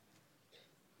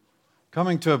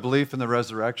Coming to a belief in the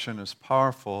resurrection is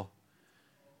powerful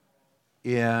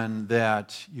in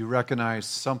that you recognize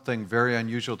something very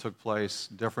unusual took place,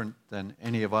 different than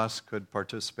any of us could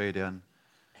participate in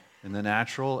the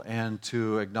natural, and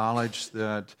to acknowledge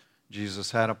that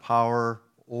Jesus had a power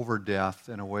over death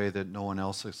in a way that no one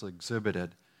else has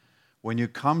exhibited. When you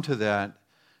come to that,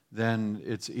 then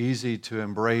it's easy to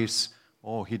embrace,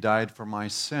 oh, he died for my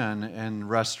sin and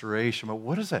restoration. But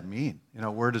what does that mean?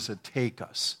 Where does it take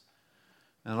us?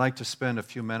 And I'd like to spend a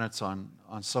few minutes on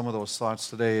some of those thoughts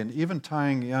today, and even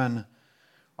tying in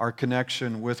our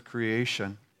connection with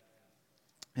creation.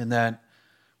 In that,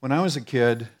 when I was a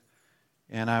kid,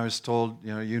 and I was told,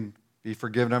 you be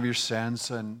forgiven of your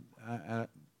sins, and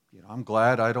I'm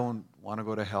glad I don't want to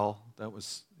go to hell. That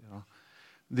was,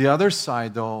 The other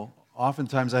side, though,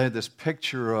 oftentimes I had this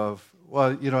picture of,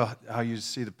 how you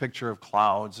see the picture of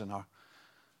clouds and a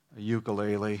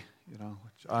ukulele,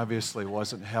 which obviously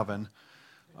wasn't heaven.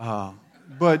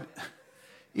 But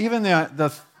even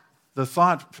the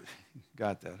thought,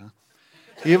 got that, huh?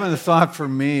 Even the thought for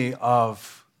me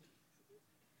of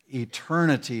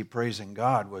eternity praising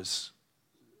God was,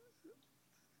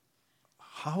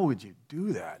 how would you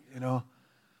do that?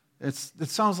 It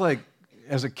sounds like,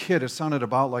 as a kid, it sounded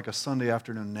about like a Sunday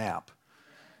afternoon nap.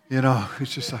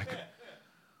 It's just like,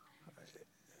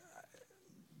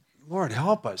 Lord,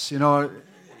 help us.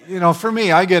 For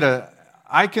me,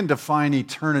 I can define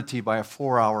eternity by a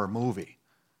 4-hour movie,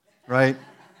 right?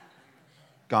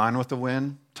 Gone with the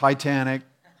Wind, Titanic.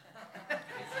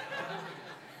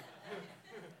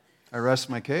 I rest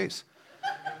my case.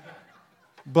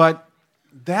 But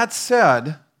that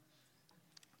said,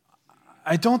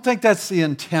 I don't think that's the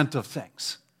intent of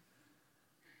things.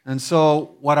 And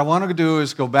so what I want to do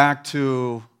is go back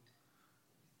to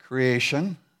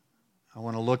creation. I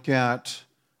want to look at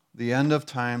the end of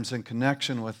times in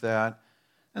connection with that,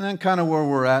 and then kind of where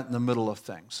we're at in the middle of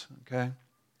things, okay?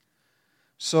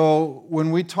 So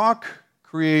when we talk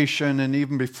creation and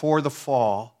even before the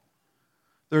fall,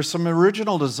 there's some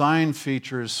original design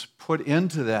features put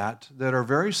into that are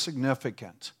very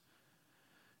significant.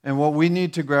 And what we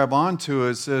need to grab onto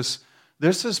is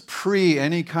this is pre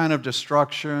any kind of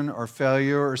destruction or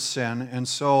failure or sin, and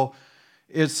so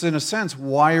it's in a sense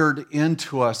wired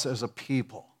into us as a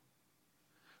people.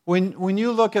 When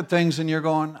you look at things and you're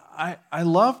going, I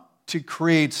love to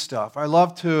create stuff. I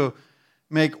love to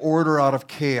make order out of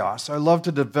chaos. I love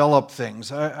to develop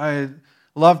things. I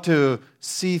love to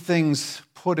see things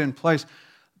put in place.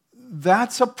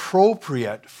 That's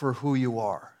appropriate for who you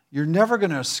are. You're never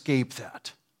going to escape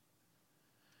that.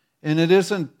 And it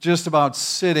isn't just about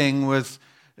sitting with,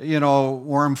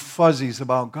 warm fuzzies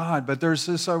about God, but there's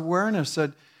this awareness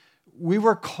that we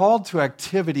were called to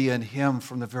activity in Him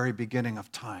from the very beginning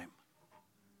of time.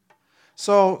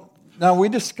 So now we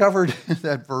discovered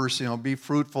that verse, be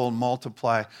fruitful and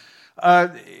multiply.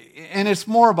 And it's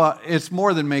more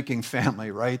than making family,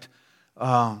 right?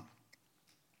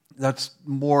 That's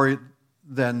more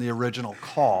than the original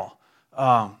call.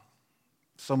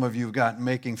 Some of you have gotten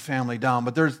making family down,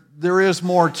 but there is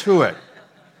more to it.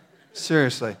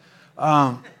 Seriously.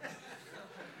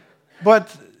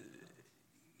 But,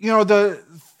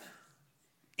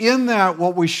 in that,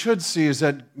 what we should see is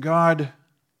that God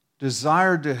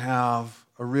desired to have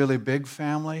a really big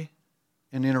family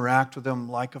and interact with them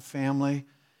like a family,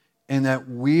 and that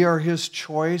we are His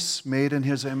choice, made in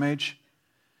His image.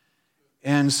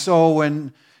 And so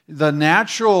when the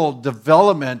natural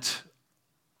development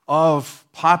of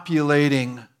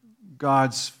populating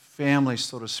God's family,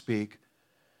 so to speak,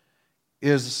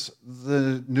 is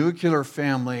the nuclear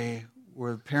family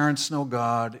where parents know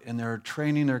God and they're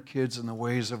training their kids in the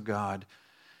ways of God.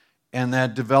 And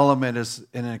that development is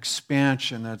an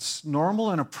expansion that's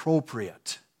normal and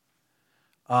appropriate.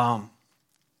 I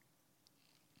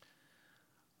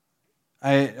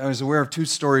was aware of 2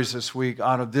 stories this week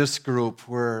out of this group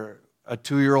where a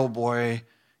 2-year-old boy,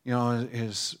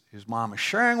 his mom is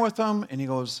sharing with him, and he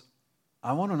goes,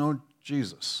 I want to know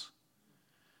Jesus.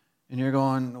 And you're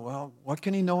going, well, what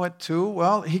can he know it to?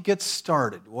 Well, he gets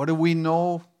started. What do we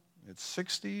know? It's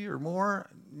 60 or more?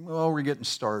 Well, we're getting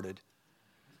started.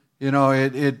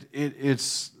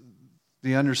 It's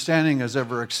the understanding is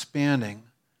ever expanding.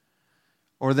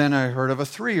 Or then I heard of a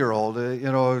 3-year-old,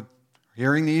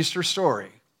 hearing the Easter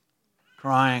story,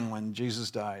 crying when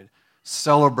Jesus died,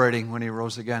 celebrating when He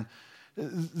rose again.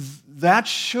 That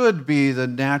should be the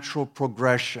natural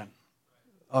progression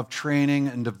of training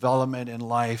and development in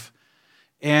life.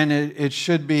 And it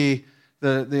should be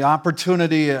the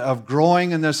opportunity of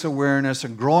growing in this awareness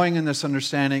and growing in this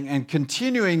understanding and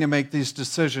continuing to make these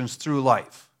decisions through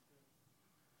life.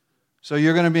 So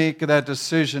you're going to make that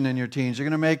decision in your teens. You're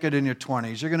going to make it in your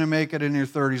 20s. You're going to make it in your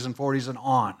 30s and 40s and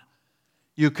on.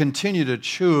 You continue to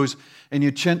choose, and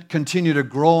you continue to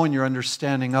grow in your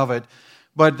understanding of it.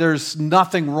 But there's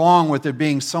nothing wrong with it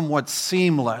being somewhat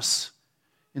seamless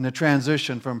in the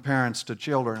transition from parents to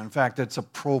children. In fact, it's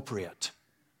appropriate.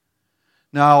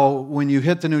 Now, when you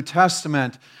hit the New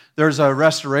Testament, there's a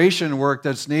restoration work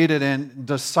that's needed, and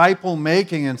disciple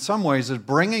making in some ways is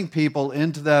bringing people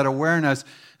into that awareness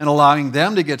and allowing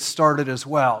them to get started as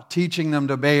well, teaching them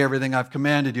to obey everything I've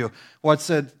commanded you. What's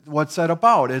that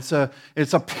about? It's a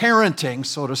parenting,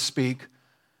 so to speak,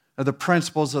 of the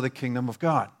principles of the kingdom of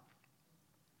God.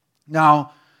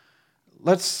 Now,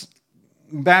 let's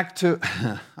back to,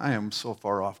 I am so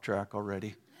far off track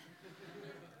already.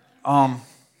 I'm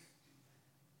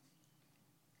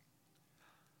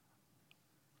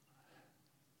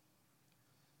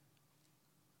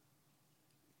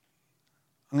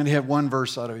going to hit one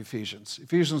verse out of Ephesians.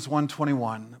 Ephesians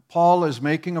 1:21. Paul is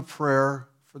making a prayer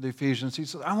for the Ephesians. He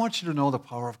says, I want you to know the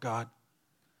power of God.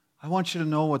 I want you to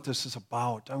know what this is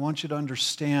about. I want you to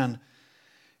understand.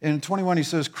 In 21, he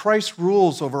says, Christ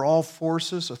rules over all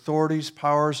forces, authorities,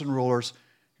 powers, and rulers.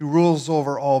 He rules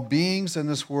over all beings in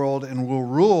this world and will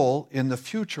rule in the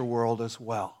future world as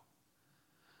well.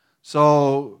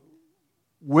 So,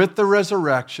 with the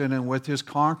resurrection and with his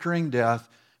conquering death,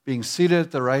 being seated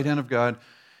at the right hand of God,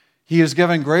 he is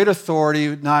given great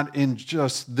authority, not in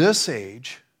just this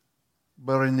age,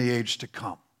 but in the age to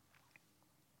come.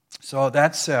 So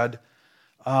that said,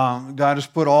 God has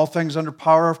put all things under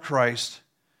power of Christ.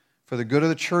 For the good of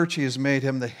the church, he has made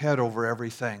him the head over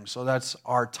everything. So that's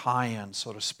our tie-in,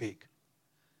 so to speak.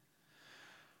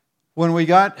 When we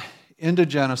got into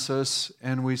Genesis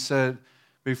and we said,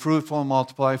 be fruitful and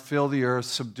multiply, fill the earth,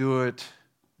 subdue it,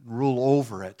 rule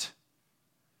over it,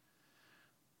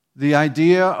 the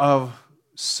idea of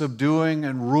subduing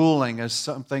and ruling as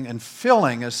something, and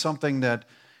filling as something that,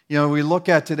 we look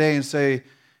at today and say,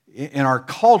 in our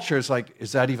culture, it's like,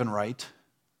 is that even right?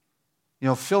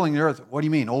 Filling the earth, what do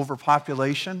you mean?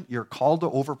 Overpopulation? You're called to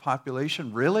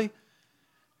overpopulation? Really?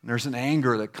 And there's an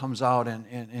anger that comes out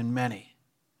in many.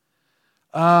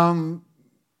 There's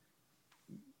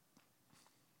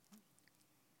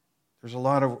a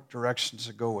lot of directions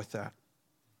to go with that.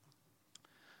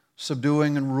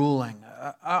 Subduing and ruling.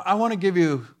 I want to give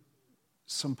you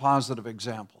some positive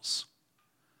examples.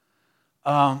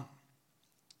 I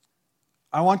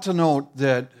want to note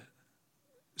that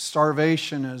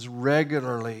starvation is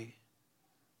regularly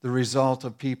the result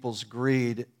of people's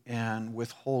greed and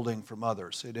withholding from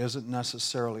others. It isn't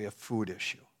necessarily a food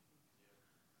issue.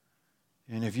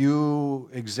 And if you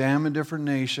examine different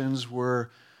nations where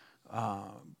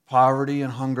poverty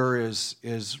and hunger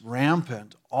is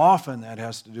rampant, often that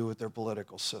has to do with their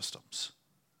political systems,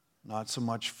 not so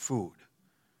much food.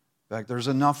 In fact, there's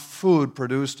enough food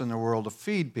produced in the world to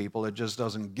feed people, it just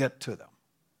doesn't get to them.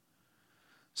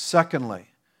 Secondly,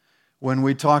 when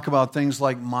we talk about things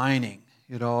like mining,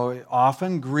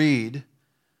 often greed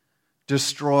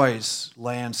destroys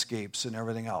landscapes and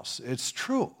everything else. It's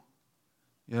true.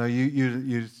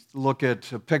 You look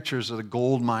at pictures of the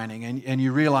gold mining and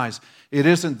you realize it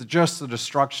isn't just the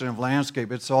destruction of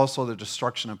landscape, it's also the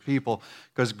destruction of people,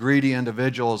 because greedy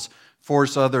individuals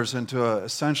force others into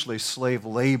essentially slave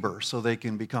labor so they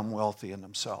can become wealthy in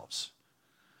themselves.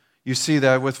 You see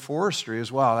that with forestry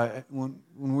as well. When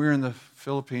we were in the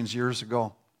Philippines years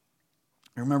ago,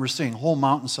 I remember seeing whole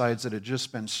mountainsides that had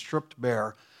just been stripped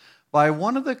bare by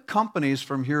one of the companies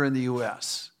from here in the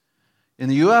U.S. In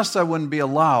the U.S., that wouldn't be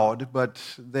allowed, but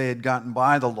they had gotten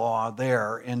by the law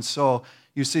there. And so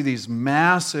you see these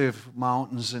massive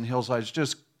mountains and hillsides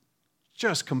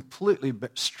just completely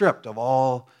stripped of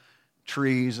all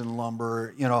trees and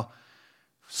lumber,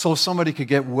 so somebody could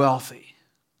get wealthy.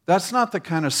 That's not the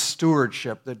kind of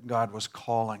stewardship that God was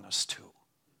calling us to.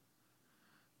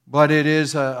 But it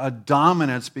is a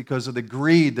dominance because of the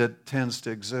greed that tends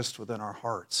to exist within our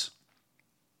hearts.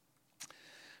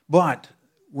 But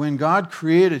when God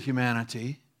created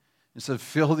humanity, and said,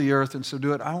 fill the earth and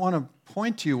subdue it, I want to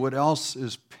point to you what else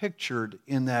is pictured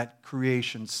in that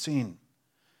creation scene.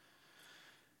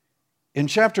 In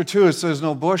chapter 2, it says,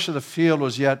 no bush of the field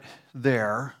was yet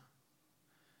there.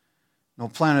 No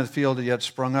plant of the field had yet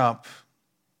sprung up.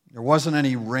 There wasn't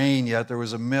any rain yet. There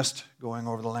was a mist going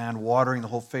over the land, watering the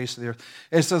whole face of the earth.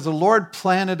 It says, the Lord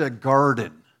planted a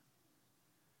garden,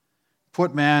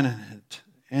 put man in it.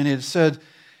 And it said,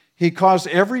 he caused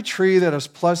every tree that is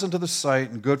pleasant to the sight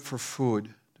and good for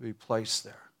food to be placed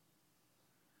there.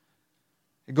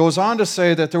 It goes on to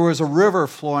say that there was a river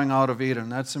flowing out of Eden.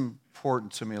 That's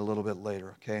important to me a little bit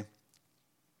later, okay?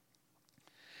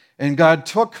 And God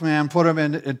took man, put him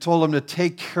in, and told him to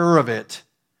take care of it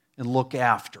and look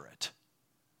after it.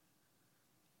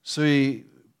 So he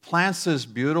plants this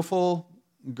beautiful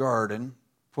garden,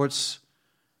 puts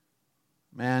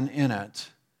man in it,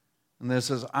 and then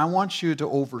says, I want you to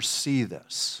oversee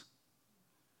this.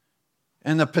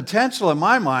 And the potential in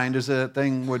my mind is that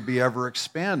thing would be ever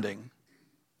expanding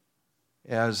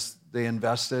as they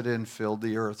invested and filled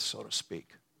the earth, so to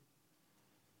speak.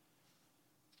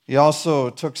 He also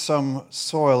took some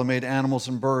soil and made animals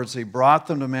and birds. He brought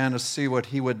them to man to see what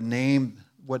name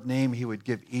he would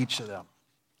give each of them.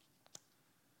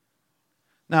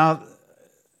 Now,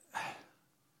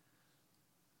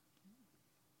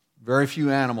 very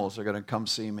few animals are going to come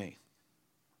see me.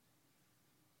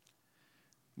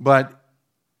 But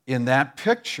in that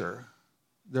picture,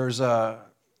 there's a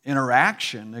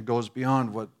interaction that goes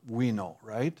beyond what we know,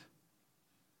 right?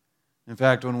 In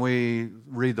fact, when we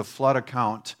read the flood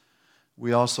account,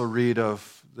 we also read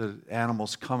of the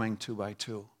animals coming two by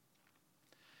two.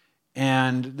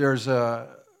 And there's a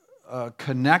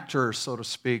connector, so to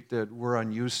speak, that we're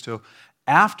unused to.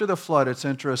 After the flood, it's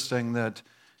interesting that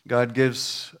God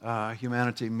gives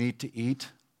humanity meat to eat.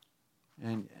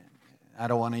 And I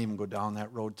don't want to even go down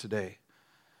that road today.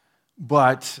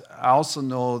 But I also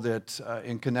know that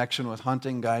in connection with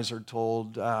hunting, guys are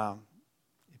told,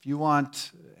 if you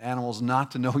want animals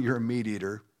not to know you're a meat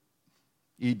eater,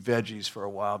 eat veggies for a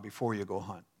while before you go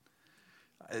hunt.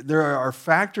 There are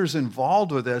factors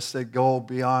involved with this that go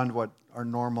beyond what our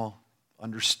normal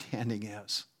understanding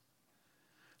is.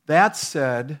 That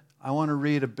said, I want to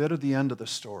read a bit of the end of the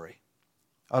story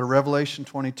out of Revelation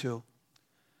 22.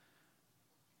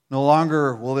 No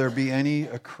longer will there be any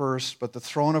accursed, but the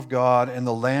throne of God and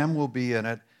the Lamb will be in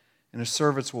it, and his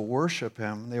servants will worship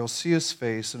him. They will see his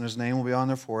face, and his name will be on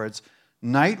their foreheads.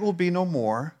 Night will be no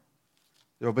more.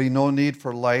 There will be no need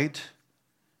for light.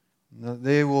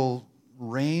 They will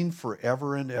reign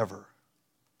forever and ever.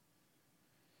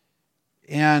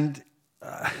 And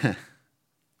I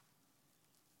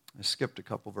skipped a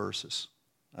couple verses.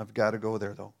 I've got to go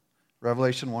there, though.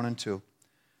 Revelation 1 and 2.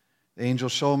 The angel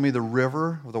showed me the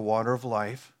river of the water of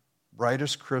life, bright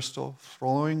as crystal,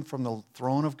 flowing from the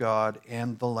throne of God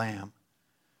and the Lamb,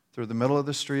 through the middle of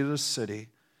the street of the city,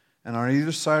 and on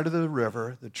either side of the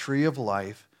river, the tree of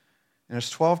life, and its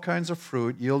 12 kinds of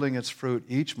fruit, yielding its fruit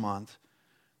each month.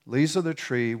 Leaves of the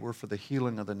tree were for the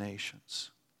healing of the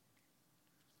nations.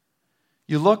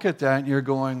 You look at that and you're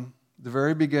going, the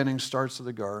very beginning starts with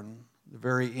the garden. The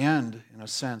very end, in a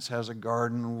sense, has a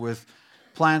garden with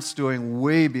plants doing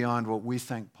way beyond what we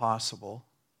think possible.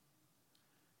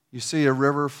 You see a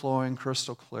river flowing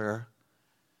crystal clear,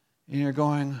 and you're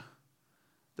going,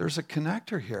 there's a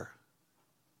connector here.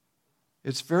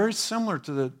 It's very similar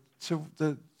to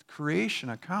the creation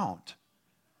account.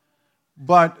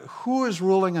 But who is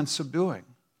ruling and subduing?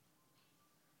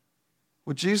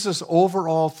 With Jesus over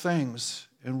all things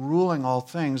and ruling all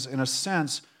things, in a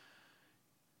sense,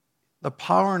 the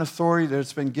power and authority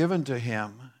that's been given to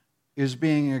him is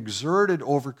being exerted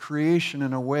over creation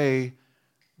in a way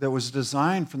that was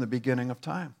designed from the beginning of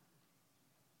time.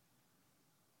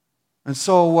 And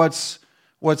so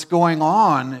what's going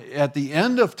on at the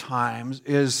end of times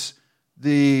is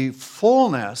the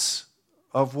fullness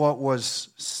of what was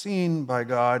seen by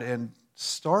God and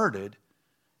started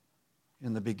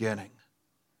in the beginning.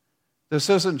 This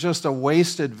isn't just a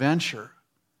wasted venture,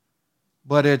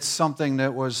 but it's something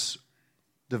that was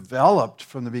developed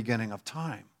from the beginning of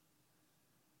time.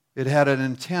 It had an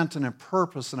intent and a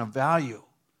purpose and a value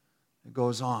that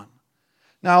goes on.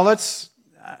 Now lest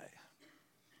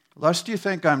you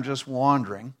think I'm just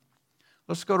wandering,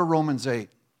 let's go to Romans 8.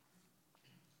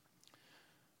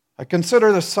 I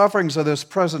consider the sufferings of this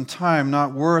present time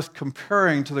not worth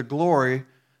comparing to the glory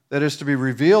that is to be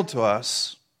revealed to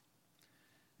us.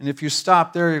 And if you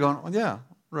stop there, you're going, well, yeah,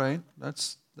 right.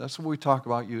 That's what we talk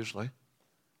about usually.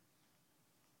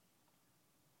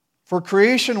 For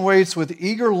creation waits with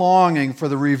eager longing for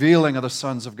the revealing of the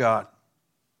sons of God.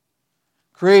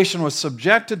 Creation was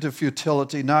subjected to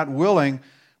futility, not willing,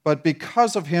 but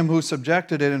because of him who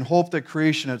subjected it, in hope that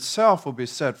creation itself will be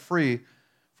set free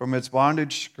from its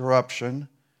bondage to corruption,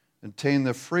 and attain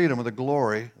the freedom of the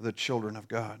glory of the children of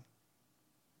God.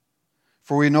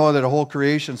 For we know that the whole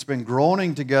creation has been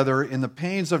groaning together in the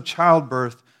pains of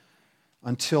childbirth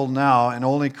until now, and not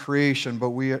only creation, but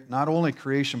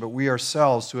we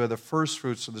ourselves, who are the first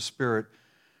fruits of the Spirit,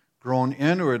 groan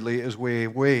inwardly as we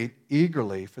wait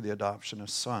eagerly for the adoption of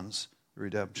sons, the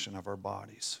redemption of our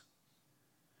bodies.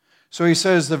 So he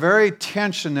says the very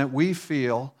tension that we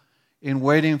feel in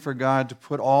waiting for God to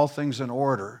put all things in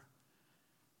order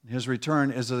in his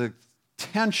return is a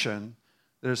tension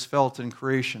that is felt in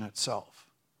creation itself.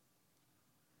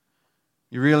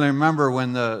 You really remember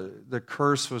when the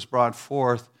curse was brought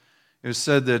forth, it was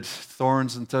said that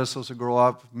thorns and thistles would grow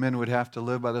up, men would have to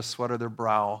live by the sweat of their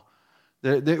brow.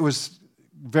 It was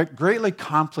greatly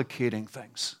complicating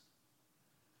things.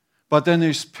 But then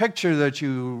this picture that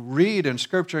you read in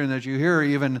Scripture and that you hear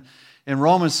even in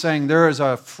Romans saying there is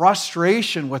a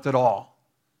frustration with it all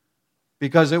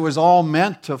because it was all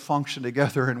meant to function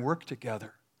together and work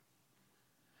together.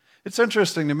 It's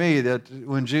interesting to me that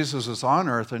when Jesus is on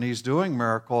earth and he's doing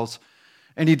miracles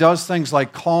and he does things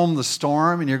like calm the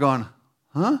storm and you're going,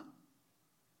 huh?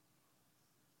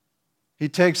 He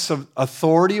takes some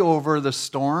authority over the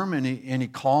storm and he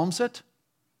calms it?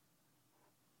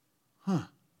 Huh.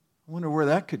 I wonder where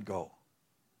that could go.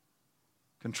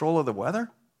 Control of the weather?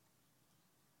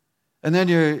 And then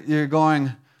you're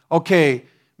going, okay,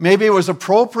 maybe it was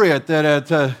appropriate that at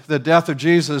the death of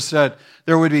Jesus that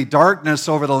there would be darkness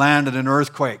over the land and an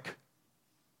earthquake.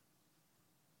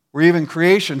 Or even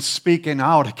creation speaking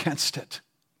out against it.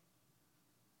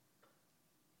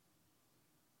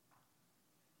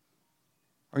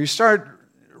 Or you start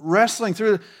wrestling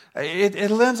through it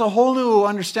lends a whole new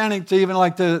understanding to even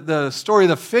like the story of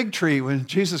the fig tree when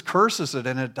Jesus curses it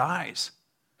and it dies.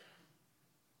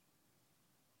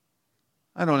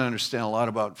 I don't understand a lot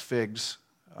about figs.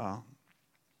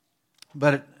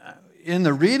 But in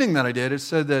the reading that I did, it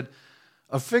said that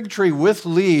a fig tree with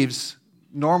leaves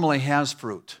normally has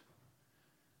fruit.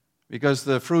 Because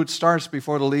the fruit starts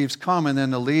before the leaves come, and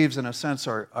then the leaves, in a sense,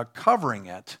 are covering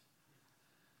it.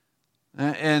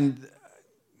 And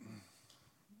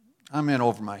I'm in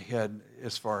over my head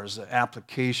as far as the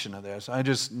application of this. I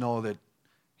just know that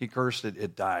he cursed it,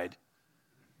 it died.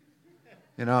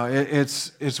 You know,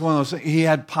 it's one of those things. He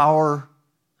had power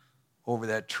over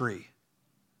that tree.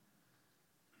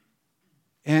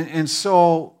 And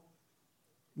so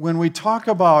when we talk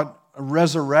about a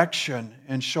resurrection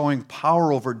and showing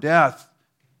power over death,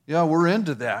 yeah, we're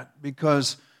into that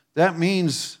because that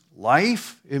means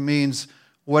life. It means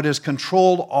what has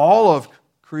controlled all of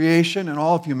creation and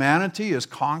all of humanity is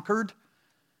conquered.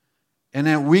 And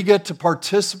then we get to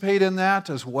participate in that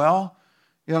as well.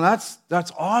 You know,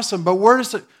 that's awesome. But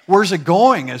where's it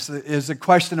going is the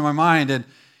question in my mind.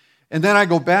 And then I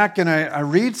go back and I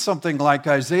read something like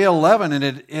Isaiah 11,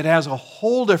 and it has a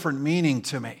whole different meaning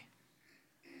to me.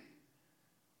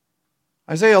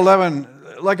 Isaiah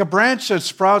 11, like a branch that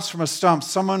sprouts from a stump,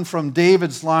 someone from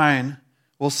David's line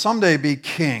will someday be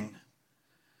king.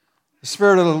 The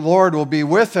Spirit of the Lord will be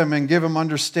with him and give him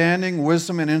understanding,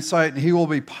 wisdom, and insight, and he will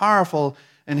be powerful,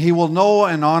 and he will know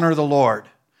and honor the Lord.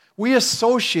 We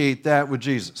associate that with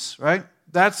Jesus, right?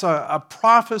 That's a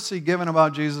prophecy given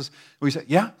about Jesus. We say,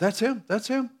 yeah, that's him, that's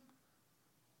him.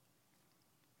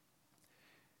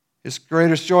 His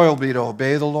greatest joy will be to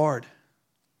obey the Lord.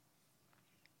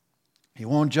 He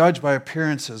won't judge by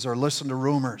appearances or listen to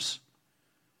rumors.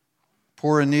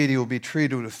 Poor and needy will be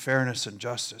treated with fairness and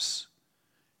justice.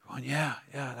 Going, yeah,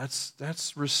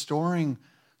 that's restoring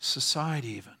society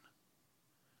even.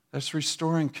 That's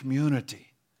restoring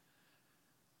community.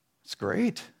 It's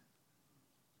great.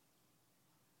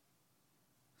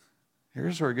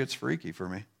 Here's where it gets freaky for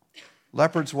me.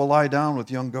 Leopards will lie down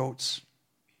with young goats.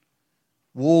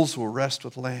 Wolves will rest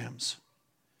with lambs.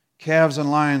 Calves and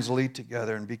lions will eat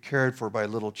together and be cared for by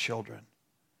little children.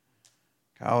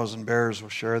 Cows and bears will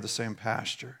share the same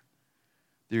pasture.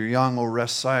 Their young will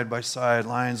rest side by side.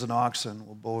 Lions and oxen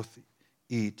will both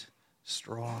eat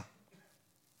straw.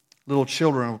 Little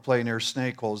children will play near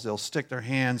snake holes. They'll stick their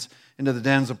hands into the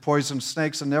dens of poisonous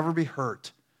snakes and never be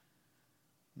hurt.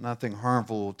 Nothing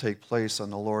harmful will take place on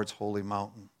the Lord's holy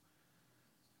mountain.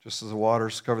 Just as the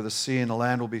waters cover the sea, and the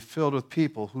land will be filled with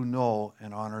people who know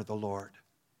and honor the Lord.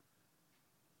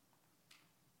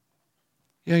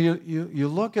 You know, you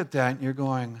look at that and you're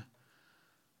going,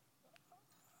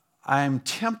 I'm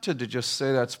tempted to just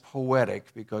say that's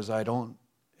poetic because I don't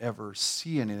ever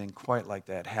see anything quite like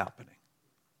that happening.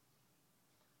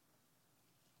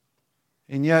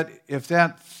 And yet, if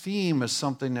that theme is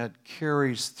something that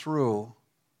carries through,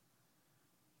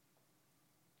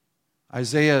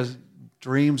 Isaiah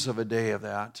dreams of a day of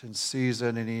that and sees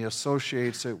it, and he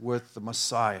associates it with the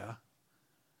Messiah.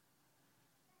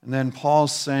 And then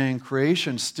Paul's saying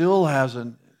creation still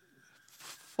hasn't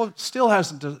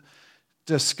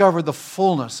discovered the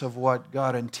fullness of what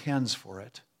God intends for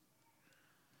it.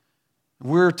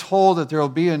 We're told that there will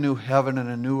be a new heaven and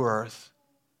a new earth,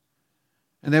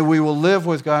 and that we will live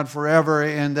with God forever,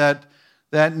 and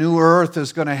that new earth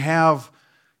is going to have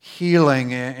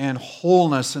healing and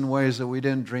wholeness in ways that we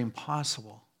didn't dream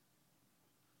possible.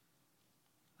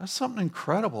 That's something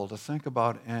incredible to think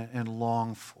about and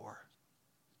long for.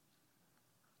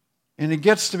 And it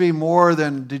gets to be more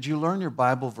than, did you learn your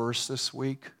Bible verse this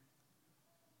week?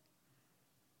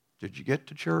 Did you get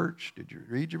to church? Did you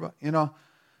read your Bible? You know,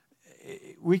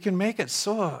 we can make it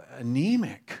so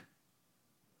anemic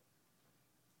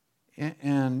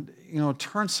and you know,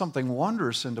 turn something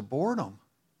wondrous into boredom.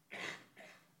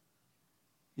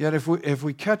 Yet if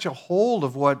we catch a hold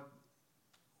of what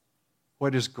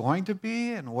is going to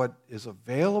be and what is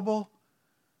available,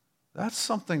 that's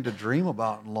something to dream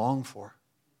about and long for.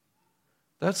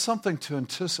 That's something to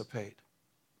anticipate.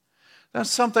 That's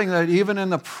something that even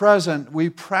in the present, we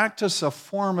practice a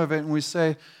form of it and we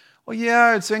say, well,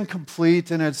 yeah, it's incomplete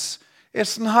and it's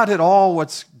not at all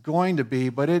what's going to be,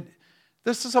 but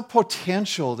this is a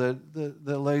potential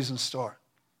that lays in store.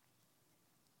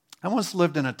 I once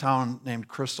lived in a town named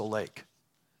Crystal Lake.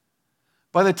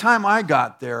 By the time I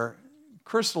got there,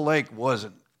 Crystal Lake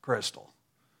wasn't crystal.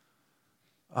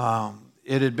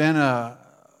 It had been a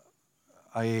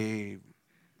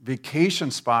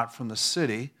vacation spot from the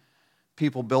city.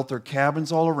 People built their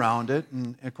cabins all around it,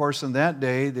 and of course in that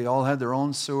day they all had their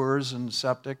own sewers and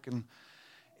septic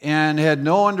and had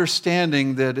no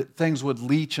understanding that things would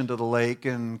leach into the lake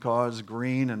and cause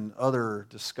green and other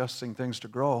disgusting things to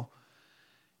grow.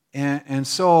 And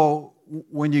so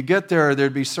when you get there,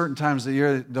 there'd be certain times of the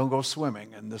year that don't go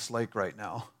swimming in this lake right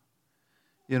now.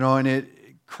 You know, and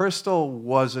crystal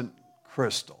wasn't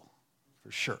crystal,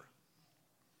 for sure.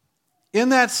 In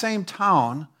that same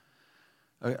town,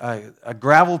 a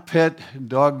gravel pit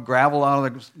dug gravel out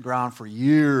of the ground for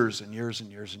years and years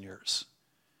and years and years.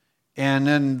 And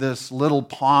then this little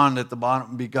pond at the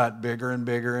bottom got bigger and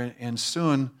bigger, and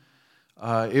soon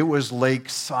it was lake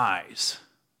size.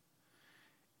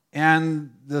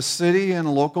 And the city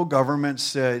and local government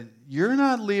said, you're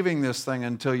not leaving this thing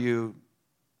until you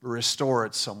restore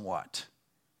it somewhat.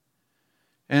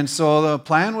 And so the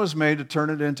plan was made to turn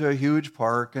it into a huge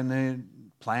park, and they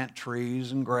plant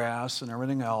trees and grass and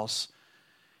everything else.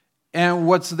 And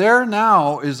what's there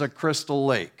now is a crystal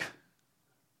lake.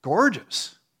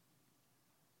 Gorgeous.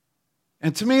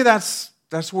 And to me, that's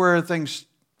where things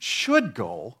should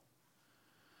go.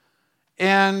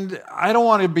 And I don't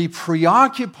want to be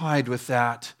preoccupied with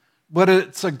that, but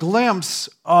it's a glimpse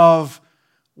of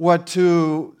what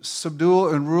to subdue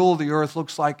and rule the earth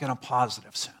looks like in a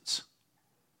positive sense.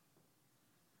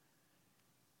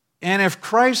 And if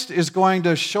Christ is going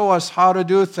to show us how to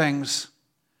do things,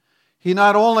 he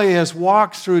not only has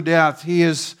walked through death, he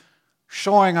is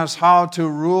showing us how to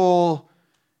rule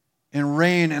and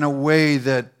reign in a way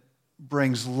that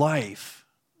brings life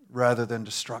rather than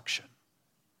destruction.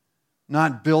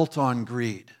 Not built on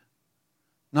greed,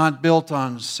 not built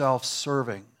on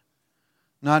self-serving,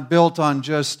 not built on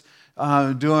just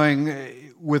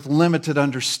doing with limited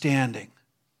understanding,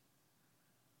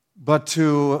 but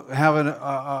to have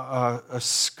a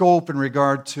scope in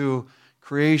regard to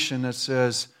creation that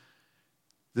says,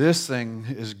 this thing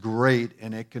is great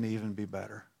and it can even be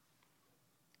better.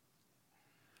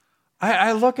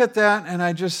 I look at that and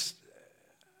I just,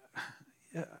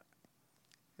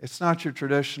 it's not your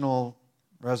traditional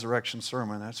resurrection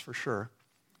sermon, that's for sure.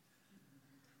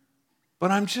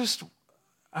 But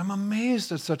I'm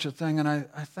amazed at such a thing, and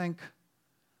I think,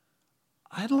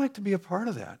 I'd like to be a part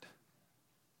of that.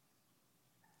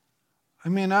 I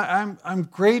mean, I'm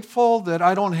grateful that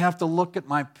I don't have to look at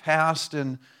my past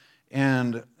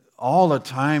and all the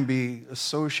time be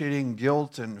associating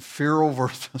guilt and fear over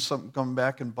something coming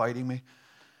back and biting me.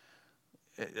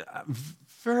 I'm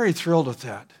very thrilled with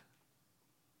that.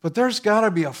 But there's got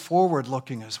to be a forward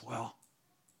looking as well.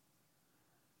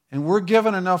 And we're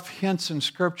given enough hints in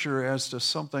Scripture as to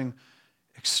something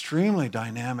extremely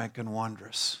dynamic and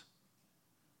wondrous.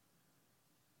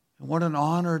 And what an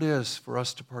honor it is for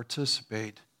us to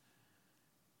participate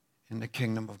in the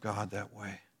kingdom of God that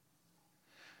way.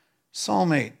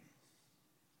 Psalm 8.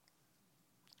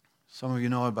 Some of you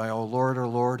know it by, O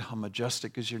Lord, how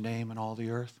majestic is your name in all the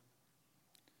earth.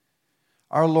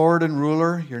 Our Lord and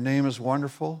ruler, your name is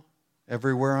wonderful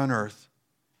everywhere on earth.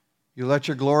 You let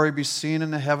your glory be seen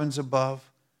in the heavens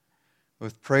above.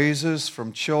 With praises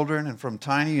from children and from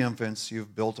tiny infants,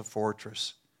 you've built a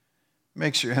fortress. It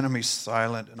makes your enemies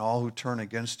silent, and all who turn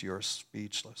against you are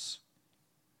speechless.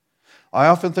 I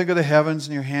often think of the heavens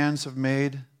and your hands have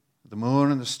made, the moon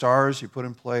and the stars you put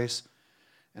in place,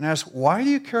 and ask, why do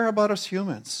you care about us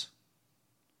humans?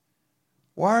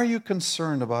 Why are you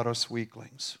concerned about us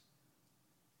weaklings?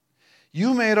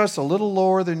 You made us a little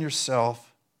lower than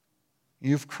yourself.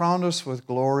 You've crowned us with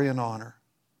glory and honor.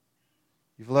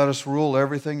 You've let us rule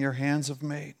everything your hands have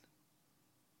made.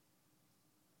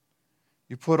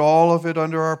 You put all of it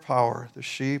under our power, the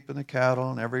sheep and the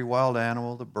cattle and every wild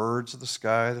animal, the birds of the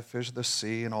sky, the fish of the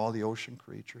sea, and all the ocean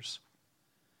creatures.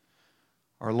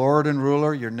 Our Lord and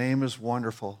ruler, your name is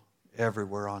wonderful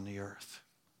everywhere on the earth.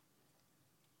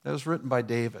 That was written by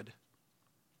David,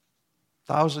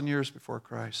 1,000 years before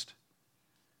Christ.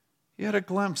 He had a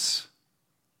glimpse.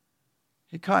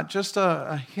 He caught just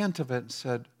a hint of it and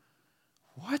said,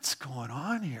 what's going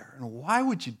on here? And why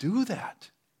would you do that?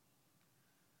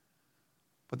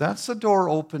 But that's the door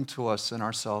open to us in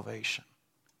our salvation.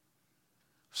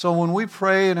 So when we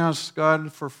pray and ask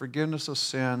God for forgiveness of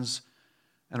sins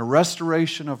and a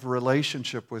restoration of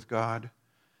relationship with God,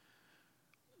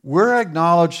 we're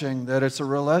acknowledging that it's a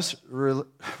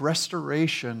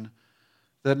restoration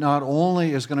that not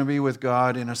only is going to be with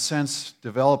God, in a sense,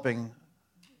 developing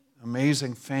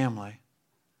amazing family,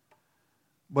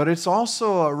 but it's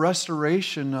also a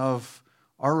restoration of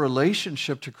our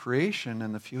relationship to creation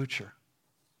in the future.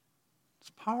 It's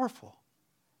powerful.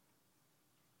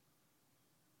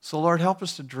 So, Lord, help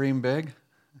us to dream big.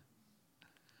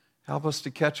 Help us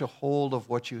to catch a hold of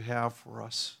what you have for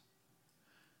us.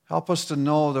 Help us to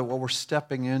know that what we're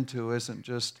stepping into isn't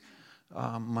just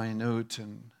minute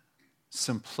and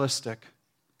simplistic,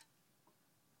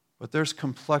 but there's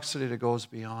complexity that goes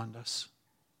beyond us.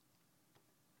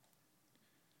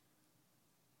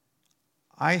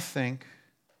 I think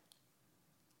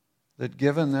that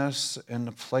given this in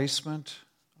the placement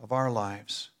of our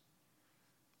lives,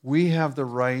 we have the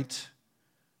right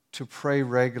to pray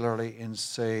regularly and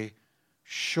say,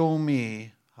 show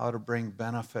me how to bring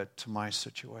benefit to my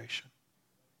situation.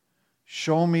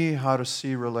 Show me how to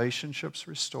see relationships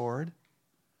restored.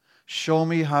 Show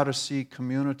me how to see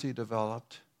community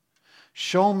developed.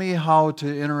 Show me how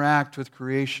to interact with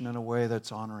creation in a way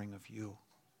that's honoring of you.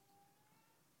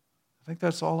 I think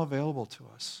that's all available to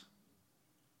us.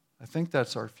 I think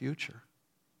that's our future.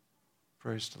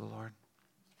 Praise to the Lord.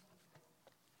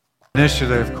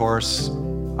 Initially, of course,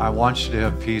 I want you to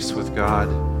have peace with God,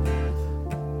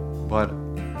 but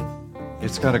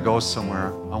it's got to go somewhere.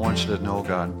 I want you to know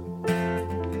God.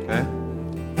 Okay?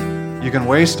 You can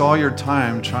waste all your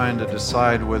time trying to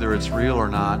decide whether it's real or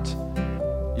not.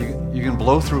 You can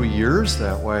blow through years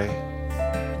that way,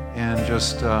 and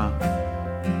just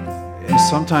and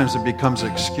sometimes it becomes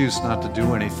an excuse not to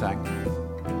do anything.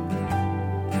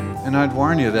 And I'd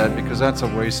warn you that, because that's a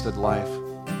wasted life.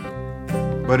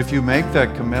 But if you make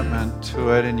that commitment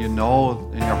to it and you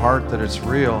know in your heart that it's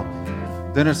real,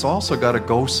 then it's also got to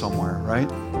go somewhere,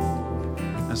 right?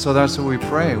 And so that's what we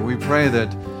pray. We pray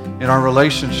that in our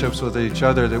relationships with each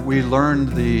other, that we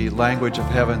learn the language of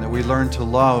heaven, that we learn to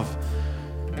love,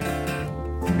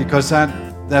 because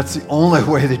that's the only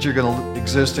way that you're going to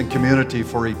exist in community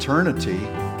for eternity,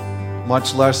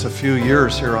 much less a few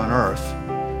years here on earth.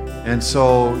 And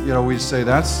so, we say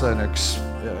that's an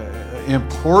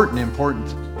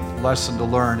important lesson to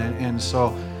learn. And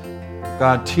so,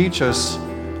 God, teach us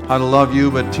how to love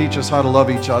you, but teach us how to love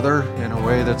each other in a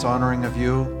way that's honoring of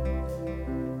you.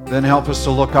 Then help us to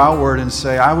look outward and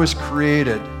say, I was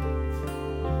created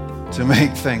to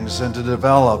make things and to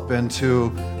develop and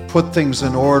to put things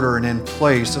in order and in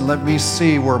place, and let me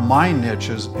see where my niche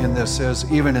is in this is,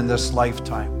 even in this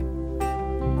lifetime.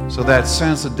 So that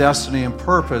sense of destiny and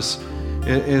purpose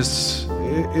is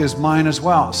mine as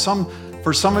well.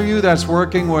 For some of you, that's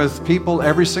working with people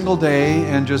every single day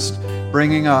and just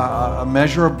bringing a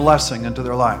measure of blessing into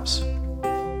their lives.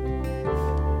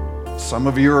 Some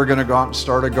of you are going to go out and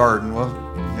start a garden. Well,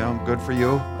 good for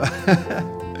you.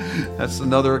 That's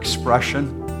another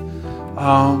expression.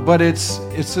 But it's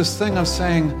this thing of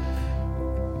saying,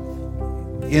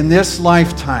 in this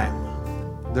lifetime,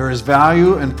 there is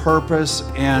value and purpose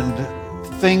and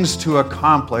things to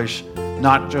accomplish,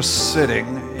 not just sitting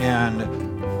and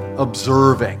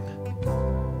observing.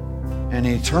 And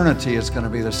eternity is going to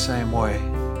be the same way.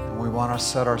 And we want to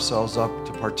set ourselves up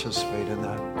to participate in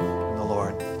that, in the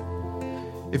Lord.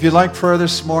 If you'd like prayer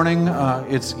this morning,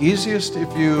 it's easiest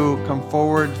if you come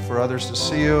forward for others to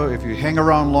see you. If you hang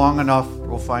around long enough,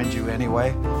 we'll find you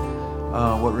anyway.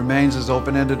 What remains is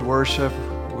open-ended worship.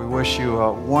 We wish you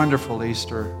a wonderful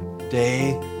Easter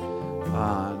day.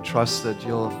 Trust that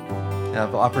you'll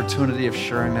have opportunity of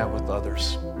sharing that with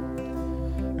others.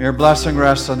 May your blessing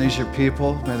rest on these your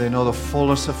people. May they know the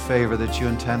fullness of favor that you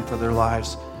intend for their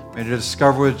lives. May they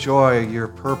discover with joy your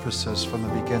purposes from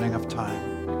the beginning of time.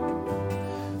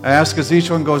 I ask as each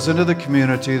one goes into the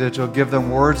community that you'll give them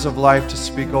words of life to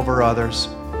speak over others.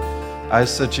 I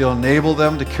ask that you'll enable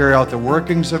them to carry out the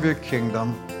workings of your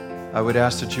kingdom. I would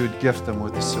ask that you would gift them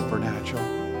with the supernatural.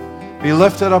 Be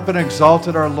lifted up and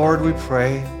exalted, our Lord, we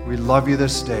pray. We love you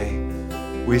this day.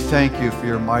 We thank you for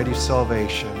your mighty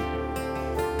salvation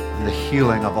and the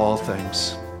healing of all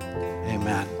things.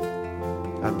 Amen.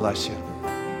 God bless you.